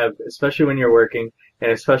awesome to have, especially when you're working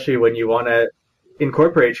and especially when you want to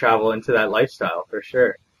incorporate travel into that lifestyle, for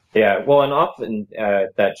sure. Yeah. Well, and often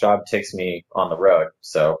that job takes me on the road,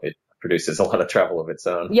 so it produces a lot of travel of its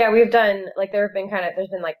own. Yeah, we've done, like, there's been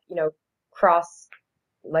cross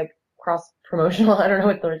promotional, I don't know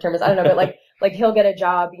what the term is, I don't know, but like he'll get a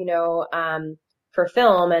job, for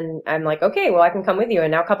film, and I'm like, okay, well, I can come with you,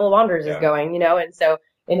 and now a couple of Wanderers is going, and so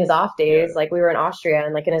in his off days, like we were in Austria,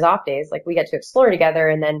 and like in his off days, like we get to explore together,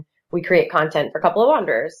 and then we create content for a couple of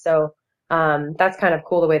Wanderers. So that's kind of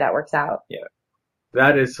cool the way that works out. Yeah.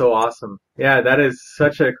 That is so awesome. Yeah, that is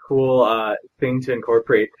such a cool thing to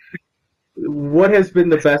incorporate. What has been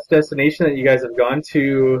the best destination that you guys have gone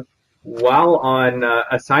to while on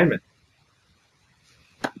assignment?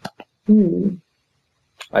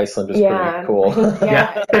 Iceland is pretty cool.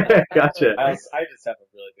 Yeah. Gotcha. I just have a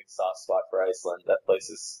really big soft spot for Iceland. That place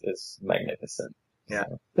is magnificent. Yeah.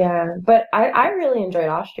 Yeah, but I really enjoyed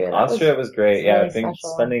Austria. Austria was great. Really I've been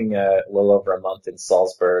special. spending a little over a month in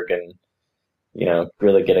Salzburg, and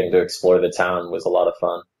really getting to explore the town was a lot of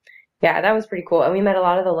fun. Yeah, that was pretty cool. And we met a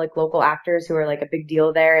lot of the like local actors who were like a big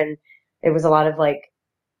deal there, and it was a lot of like,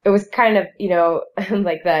 it was kind of,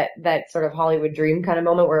 like that sort of Hollywood dream kind of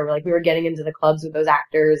moment where we were getting into the clubs with those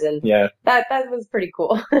actors, and that was pretty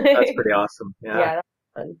cool. That's pretty awesome. Yeah, that was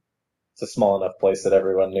fun. It's a small enough place that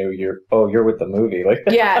everyone knew you're with the movie. Like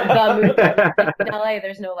the movie. Like, in LA,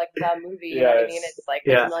 there's no like the movie. You know what I mean? It's like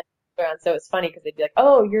around, so it's funny because they'd be like,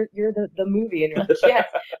 "Oh, you're the movie," and you're like, "Yes,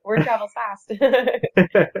 word travels fast."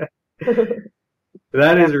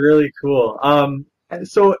 That is really cool.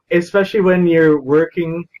 So especially when you're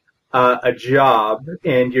working a job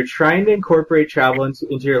and you're trying to incorporate travel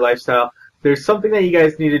into your lifestyle, there's something that you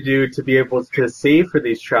guys need to do to be able to save for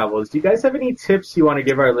these travels. Do you guys have any tips you want to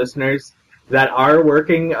give our listeners that are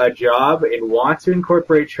working a job and want to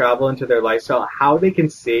incorporate travel into their lifestyle, how they can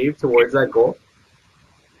save towards that goal?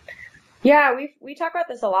 Yeah, we talk about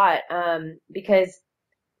this a lot, because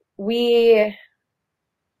we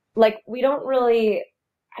don't really,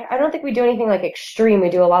 I don't think we do anything like extreme. We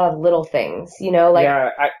do a lot of little things,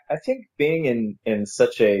 I think being in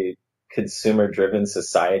such a consumer-driven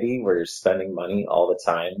society where you're spending money all the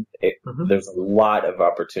time, there's a lot of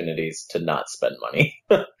opportunities to not spend money.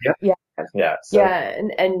 Yeah. So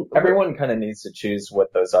and everyone kind of needs to choose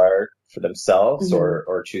what those are for themselves,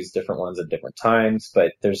 or choose different ones at different times.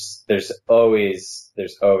 But there's always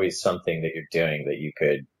something that you're doing that you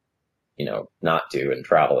could, not do and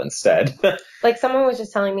travel instead. Like someone was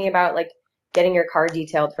just telling me about like getting your car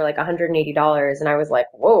detailed for like $180, and I was like,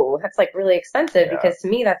 whoa, that's like really expensive, because to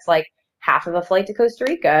me that's like half of a flight to Costa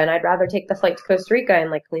Rica, and I'd rather take the flight to Costa Rica and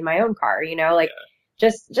like clean my own car, you know, like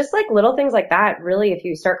just like little things like that. Really, if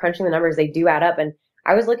you start crunching the numbers, they do add up. And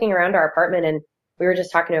I was looking around our apartment, and we were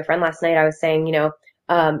just talking to a friend last night. I was saying, you know,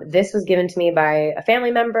 this was given to me by a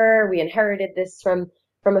family member. We inherited this from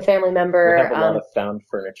a family member. We have a lot of found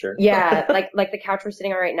furniture. Yeah, like the couch we're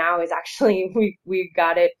sitting on right now is actually we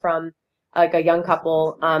got it from like a young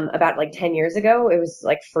couple about like 10 years ago. It was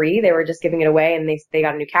like free. They were just giving it away, and they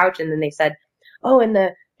got a new couch, and then they said, oh, and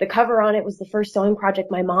the cover on it was the first sewing project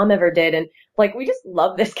my mom ever did, and like we just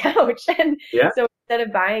love this couch. And so instead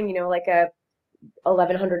of buying, you know, like a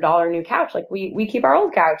 $1,100 new couch, like we keep our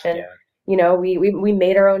old couch, and you know, we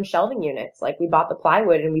made our own shelving units. Like we bought the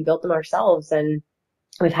plywood and we built them ourselves, and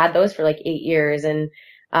we've had those for like 8 years. And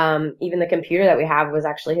even the computer that we have was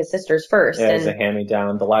actually his sister's first. Yeah, it was a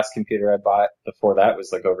hand-me-down. The last computer I bought before that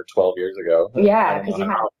was like over 12 years ago. Yeah, because you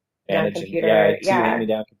had a computer. Yeah, I had 2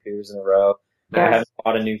 hand-me-down computers in a row. Yeah. I haven't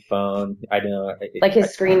bought a new phone. I know. Like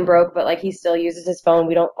his screen broke, but like he still uses his phone.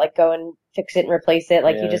 We don't like go and fix it and replace it.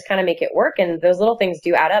 Like you just kind of make it work, and those little things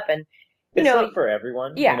do add up. And you know, not for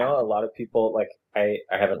everyone. Yeah. You know, a lot of people, like I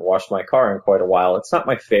haven't washed my car in quite a while. It's not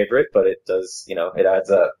my favorite, but it does, you know, it adds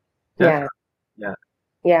up. Yeah. Yeah.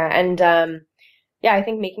 Yeah. And, I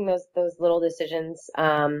think making those little decisions,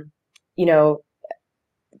 you know,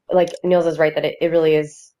 like Niels is right that it really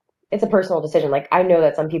is, it's a personal decision. Like I know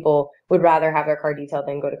that some people would rather have their car detailed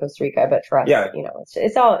than go to Costa Rica, but for us, you know,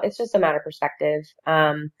 it's just a matter of perspective.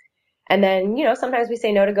 And then, you know, sometimes we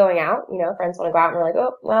say no to going out, you know, friends want to go out and we're like,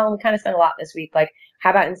 oh, well, we kind of spent a lot this week. Like, how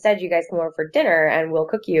about instead you guys come over for dinner and we'll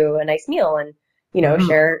cook you a nice meal and, you know,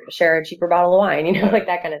 share a cheaper bottle of wine, you know, like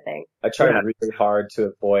that kind of thing. I try really hard to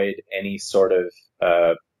avoid any sort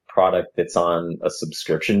of, product that's on a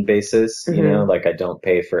subscription basis, you know, like I don't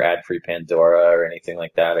pay for ad-free Pandora or anything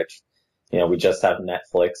like that. You know, we just have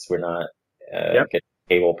Netflix. We're not, get a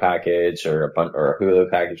cable package or a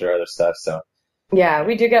Hulu package or other stuff. So. Yeah,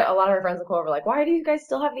 we do get a lot of our friends that come over like, why do you guys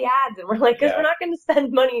still have the ads? And we're like, because we're not going to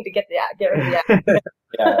spend money to get rid of the ads.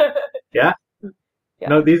 Yeah.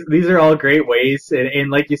 No, these are all great ways.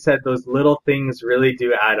 And like you said, those little things really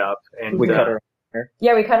do add up. And we cut our own hair.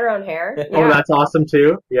 Yeah, we cut our own hair. Yeah. Oh, that's awesome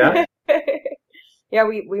too. Yeah. Yeah,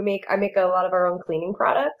 I make a lot of our own cleaning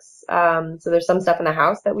products. So there's some stuff in the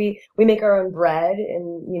house that we make our own bread,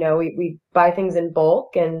 and, you know, we buy things in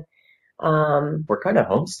bulk, and we're kind of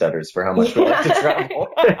homesteaders for how much we like to travel.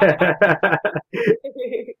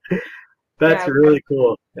 That's really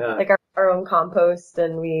cool. Yeah. Like our own compost,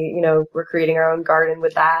 and we're creating our own garden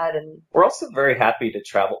with that. And we're also very happy to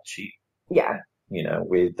travel cheap. Yeah. You know,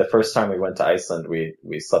 the first time we went to Iceland,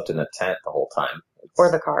 we slept in a tent the whole time.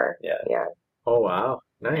 Or the car. Yeah. Yeah. Oh, wow.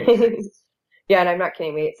 Nice. Yeah. And I'm not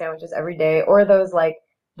kidding. We ate sandwiches every day, or those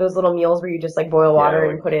little meals where you just like boil water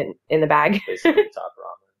and put it in the bag. Basically top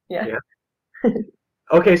ramen. Yeah.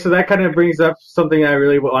 Okay, so that kind of brings up something I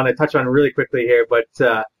really want to touch on really quickly here. But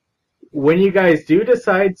when you guys do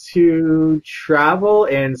decide to travel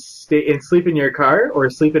and sleep in your car or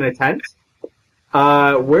sleep in a tent,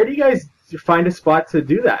 where do you guys find a spot to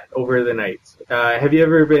do that over the night? Have you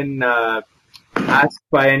ever been asked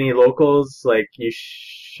by any locals, like, you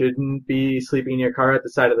shouldn't be sleeping in your car at the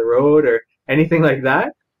side of the road or anything like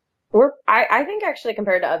that? I think actually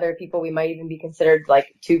compared to other people, we might even be considered like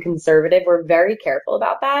too conservative. We're very careful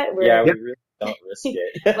about that. We really don't risk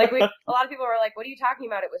it. Like a lot of people were like, what are you talking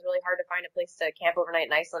about? It was really hard to find a place to camp overnight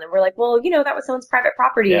in Iceland. And we're like, well, you know, that was someone's private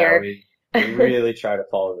property here. We really try to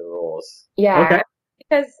follow the rules. Yeah. Okay.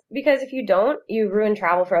 Because if you don't, you ruin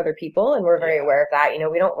travel for other people, and we're very aware of that. You know,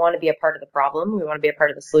 we don't want to be a part of the problem. We want to be a part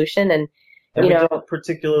of the solution. And we don't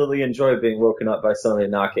particularly enjoy being woken up by somebody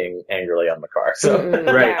knocking angrily on the car. So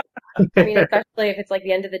right. Yeah. I mean, especially if it's like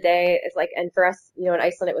the end of the day, it's like, and for us, you know, in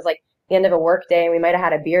Iceland, it was like the end of a work day, and we might have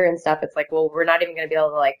had a beer and stuff. It's like, well, we're not even going to be able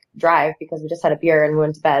to like drive because we just had a beer and we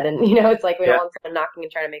went to bed. And, you know, it's like we don't want someone knocking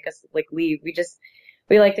and trying to make us like leave.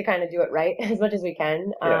 We like to kind of do it right as much as we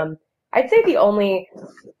can. Yeah. I'd say the only,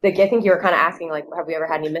 like, I think you were kind of asking, like, have we ever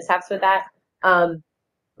had any mishaps with that?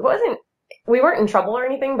 We weren't in trouble or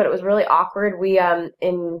anything, but it was really awkward. We, I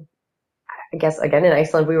guess again in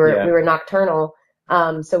Iceland, we were nocturnal.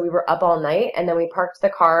 So we were up all night, and then we parked the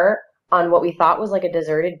car on what we thought was like a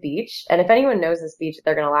deserted beach. And if anyone knows this beach,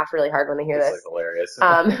 they're going to laugh really hard when they hear this. It's like hilarious.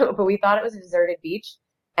 But we thought it was a deserted beach.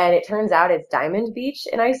 And it turns out it's Diamond Beach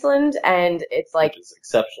in Iceland, and it's like it's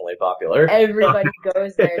exceptionally popular. Everybody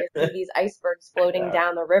goes there to see these icebergs floating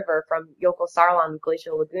down the river from Jökulsárlón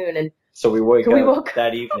Glacial Lagoon. And so we woke up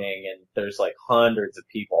that evening, and there's like hundreds of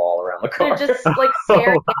people all around the car. They're just like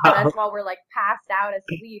staring at us while we're like passed out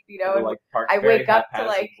asleep, you know. And like I wake up to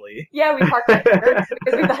like, we parked like birds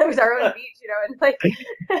because we thought it was our own beach, you know, and like,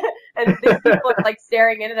 and these people are like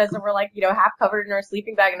staring in at us, and we're like, you know, half covered in our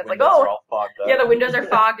sleeping bag, and it's windows are all fogged up. Yeah, the windows are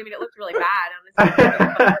fogged. I mean, it looked really bad, honestly.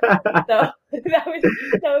 So that was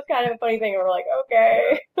kind of a funny thing. And we're like,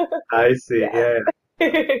 okay. I see. Yeah.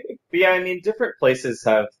 But yeah, I mean, different places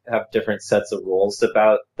have different sets of rules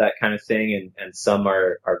about that kind of thing, and some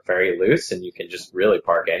are very loose, and you can just really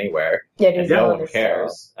park anywhere, and no one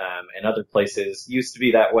cares. And other places used to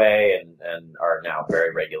be that way, and are now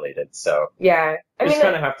very regulated. So yeah, I mean, just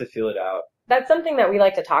kind of have to feel it out. That's something that we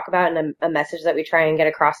like to talk about, and a message that we try and get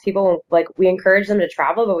across to people. Like, we encourage them to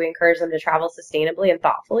travel, but we encourage them to travel sustainably and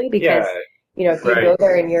thoughtfully, because you know, if you go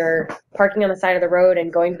there and you're parking on the side of the road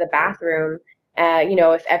and going to the bathroom. You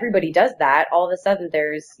know, if everybody does that, all of a sudden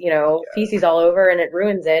there's, you know, feces all over, and it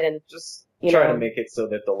ruins it. And just try to make it so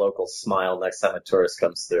that the locals smile next time a tourist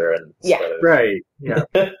comes through. And right. Yeah.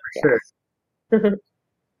 Sure.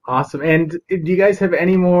 Awesome. And do you guys have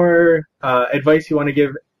any more advice you want to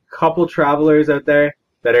give couple travelers out there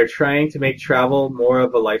that are trying to make travel more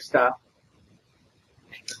of a lifestyle?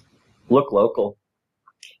 Look local.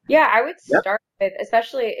 Yeah, I would start with,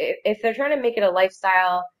 especially if they're trying to make it a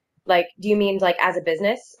lifestyle. Like, do you mean like as a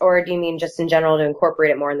business, or do you mean just in general to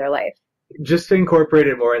incorporate it more in their life? Just to incorporate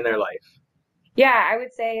it more in their life. Yeah, I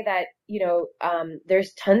would say that, you know,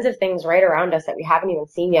 there's tons of things right around us that we haven't even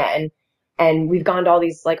seen yet. And we've gone to all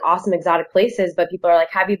these like awesome exotic places, but people are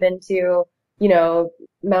like, have you been to, you know,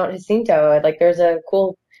 Mount Jacinto? Like, there's a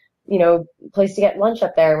cool, you know, place to get lunch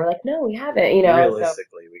up there. And we're like, no, we haven't, you know.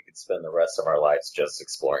 Realistically, we could spend the rest of our lives just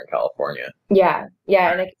exploring California. Yeah.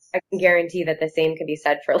 And I can guarantee that the same can be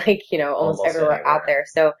said for like, you know, almost everywhere out there.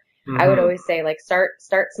 So I would always say like start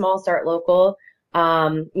small, start local,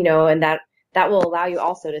 you know, and that will allow you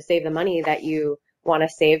also to save the money that you want to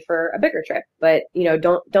save for a bigger trip. But, you know,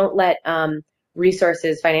 don't let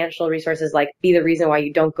financial resources like be the reason why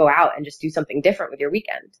you don't go out and just do something different with your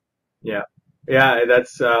weekend. Yeah,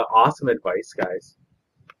 that's awesome advice, guys.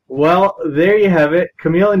 Well, there you have it.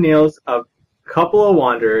 Camille and Niels, a couple of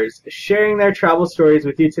wanderers, sharing their travel stories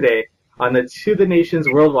with you today on the To the Nations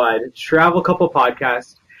Worldwide Travel Couple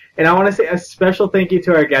Podcast. And I want to say a special thank you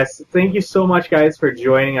to our guests. Thank you so much, guys, for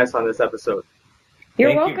joining us on this episode.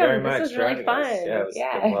 You're welcome. This was really fun. Yeah, it was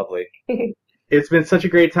lovely. It's been such a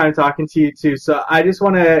great time talking to you, too. So I just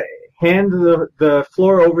want to hand the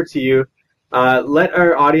floor over to you. Let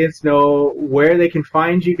our audience know where they can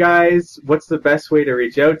find you guys, what's the best way to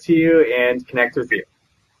reach out to you and connect with you.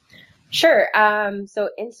 Sure. So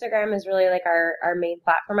Instagram is really like our main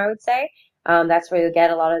platform, I would say. That's where you'll get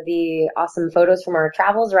a lot of the awesome photos from our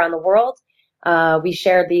travels around the world. We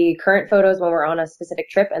share the current photos when we're on a specific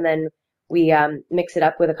trip, and then we mix it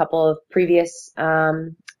up with a couple of previous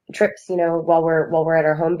trips, you know, while we're at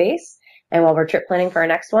our home base and while we're trip planning for our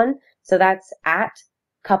next one. So that's at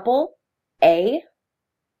Couple A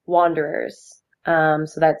Wanderers. So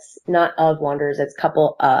that's not of Wanderers, it's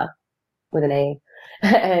Couple with an A.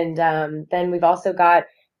 And then we've also got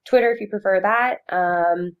Twitter if you prefer that.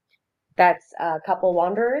 That's Couple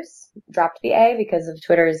Wanderers. Dropped the A because of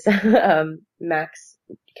Twitter's max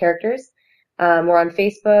characters. We're on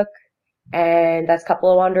Facebook, and that's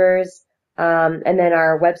Couple of Wanderers. And then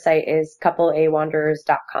our website is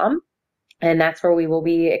coupleawanderers.com. And that's where we will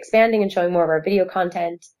be expanding and showing more of our video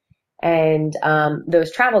content and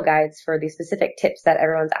those travel guides for the specific tips that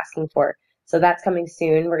everyone's asking for. So that's coming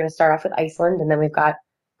soon. We're going to start off with Iceland, and then we've got,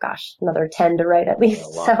 another 10 to write at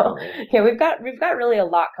least. So yeah, we've got really a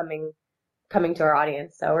lot coming to our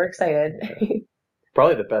audience. So we're excited.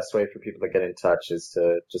 Probably the best way for people to get in touch is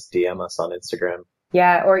to just DM us on Instagram.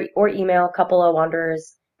 Yeah, or email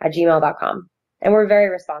coupleofwanderers@gmail.com. And we're very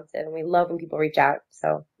responsive, and we love when people reach out.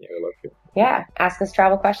 So yeah, we love you. Yeah, ask us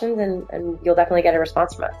travel questions, and you'll definitely get a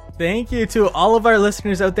response from us. Thank you to all of our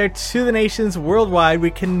listeners out there, To the Nations Worldwide. We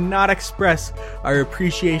cannot express our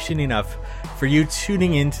appreciation enough for you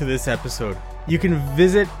tuning into this episode. You can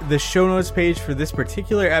visit the show notes page for this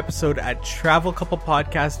particular episode at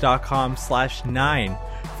travelcouplepodcast.com/9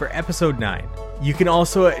 for episode 9. You can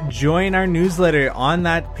also join our newsletter on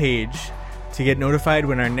that page to get notified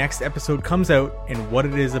when our next episode comes out and what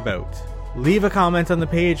it is about. Leave a comment on the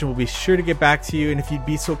page and we'll be sure to get back to you. And if you'd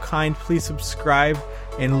be so kind, please subscribe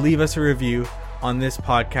and leave us a review on this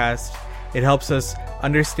podcast. It helps us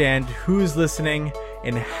understand who's listening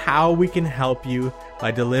and how we can help you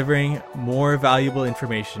by delivering more valuable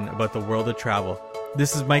information about the world of travel.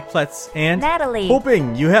 This is Mike Pletz and Natalie,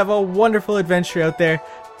 hoping you have a wonderful adventure out there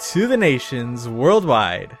to the nations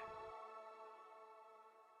worldwide.